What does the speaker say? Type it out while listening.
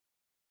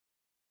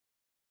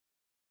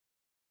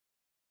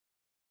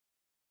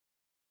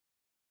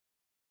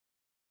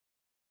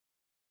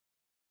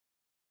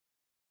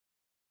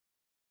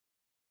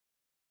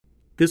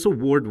This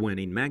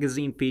award-winning,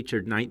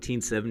 magazine-featured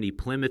 1970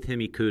 Plymouth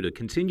HEMI Cuda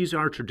continues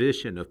our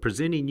tradition of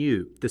presenting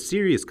you, the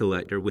serious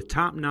collector, with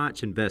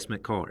top-notch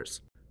investment cars.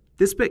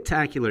 This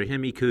spectacular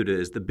Hemi Cuda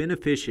is the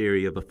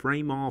beneficiary of a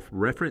frame-off,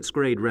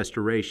 reference-grade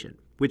restoration,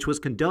 which was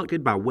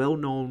conducted by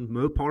well-known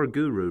Mopar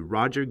guru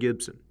Roger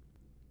Gibson.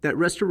 That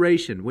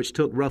restoration, which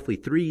took roughly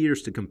 3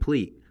 years to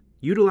complete,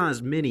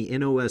 utilized many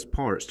NOS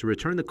parts to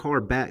return the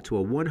car back to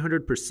a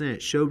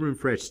 100%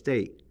 showroom-fresh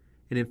state.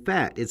 And in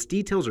fact, its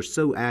details are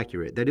so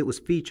accurate that it was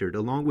featured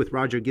along with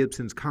Roger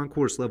Gibson's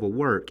concours-level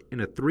work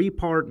in a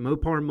 3-part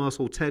Mopar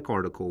Muscle tech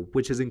article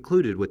which is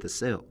included with the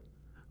sale.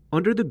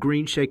 Under the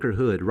green shaker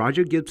hood,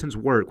 Roger Gibson's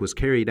work was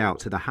carried out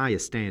to the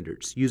highest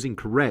standards, using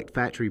correct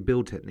factory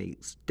build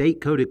techniques,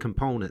 date-coded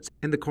components,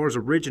 and the car's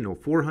original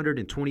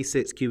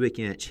 426 cubic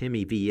inch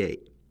Hemi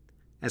V8.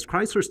 As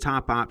Chrysler's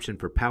top option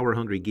for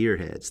power-hungry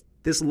gearheads,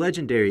 this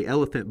legendary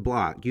elephant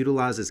block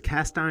utilizes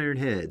cast-iron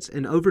heads,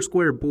 an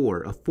oversquare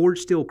bore, a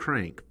forged steel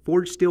crank,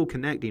 forged steel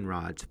connecting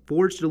rods,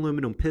 forged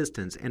aluminum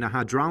pistons, and a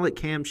hydraulic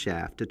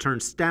camshaft to turn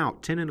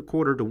stout 10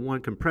 1/4 to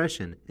 1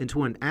 compression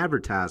into an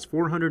advertised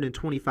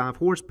 425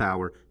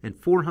 horsepower and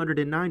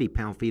 490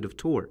 pound-feet of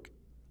torque.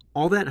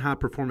 All that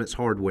high-performance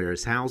hardware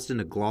is housed in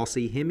a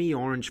glossy Hemi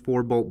Orange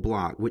 4-bolt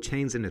block which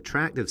hangs an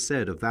attractive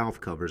set of valve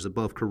covers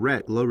above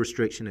correct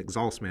low-restriction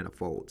exhaust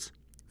manifolds.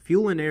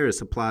 Fuel and air is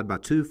supplied by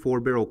 2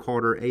 4-barrel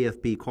Carter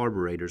AFB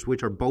carburetors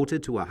which are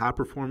bolted to a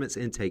high-performance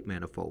intake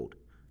manifold.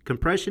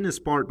 Compression is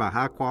sparked by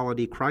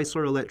high-quality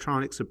Chrysler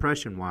Electronic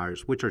Suppression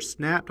wires which are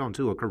snapped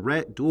onto a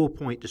correct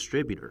dual-point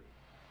distributor.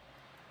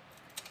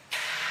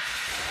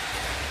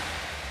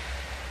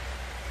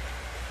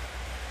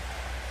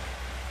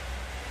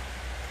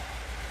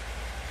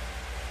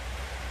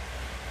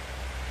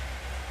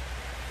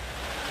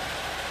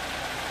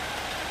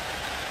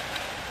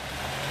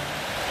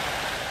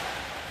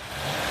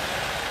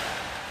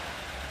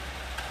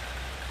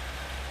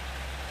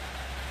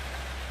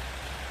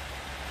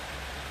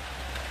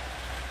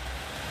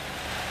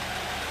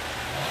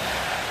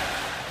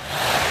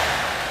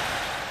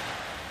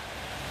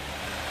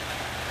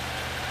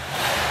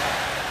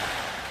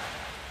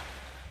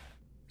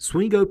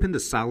 Swing open the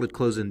solid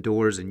closing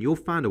doors and you'll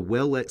find a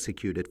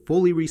well-executed,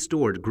 fully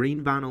restored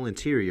green vinyl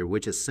interior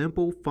which is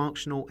simple,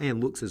 functional,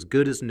 and looks as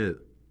good as new.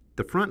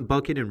 The front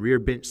bucket and rear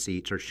bench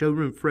seats are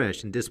showroom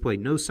fresh and display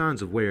no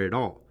signs of wear at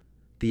all.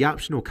 The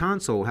optional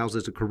console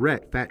houses a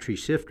correct factory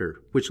shifter,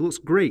 which looks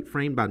great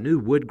framed by new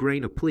wood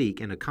grain applique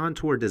and a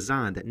contour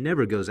design that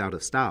never goes out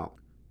of style.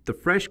 The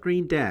fresh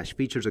green dash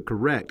features a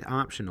correct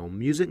optional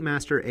Music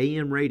Master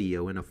AM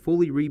radio and a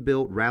fully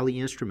rebuilt Rally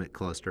instrument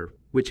cluster,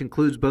 which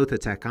includes both a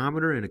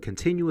tachometer and a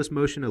continuous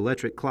motion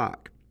electric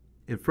clock.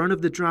 In front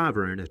of the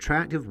driver, an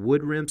attractive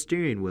wood-rimmed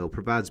steering wheel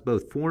provides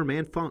both form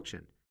and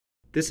function.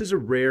 This is a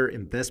rare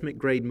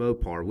investment-grade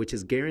Mopar which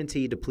is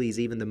guaranteed to please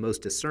even the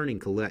most discerning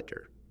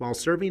collector, while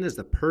serving as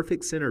the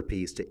perfect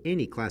centerpiece to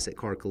any classic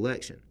car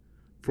collection.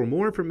 For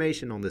more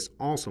information on this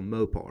awesome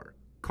Mopar,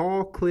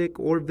 call, click,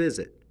 or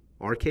visit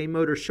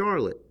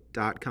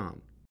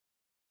rkmotorcharlotte.com.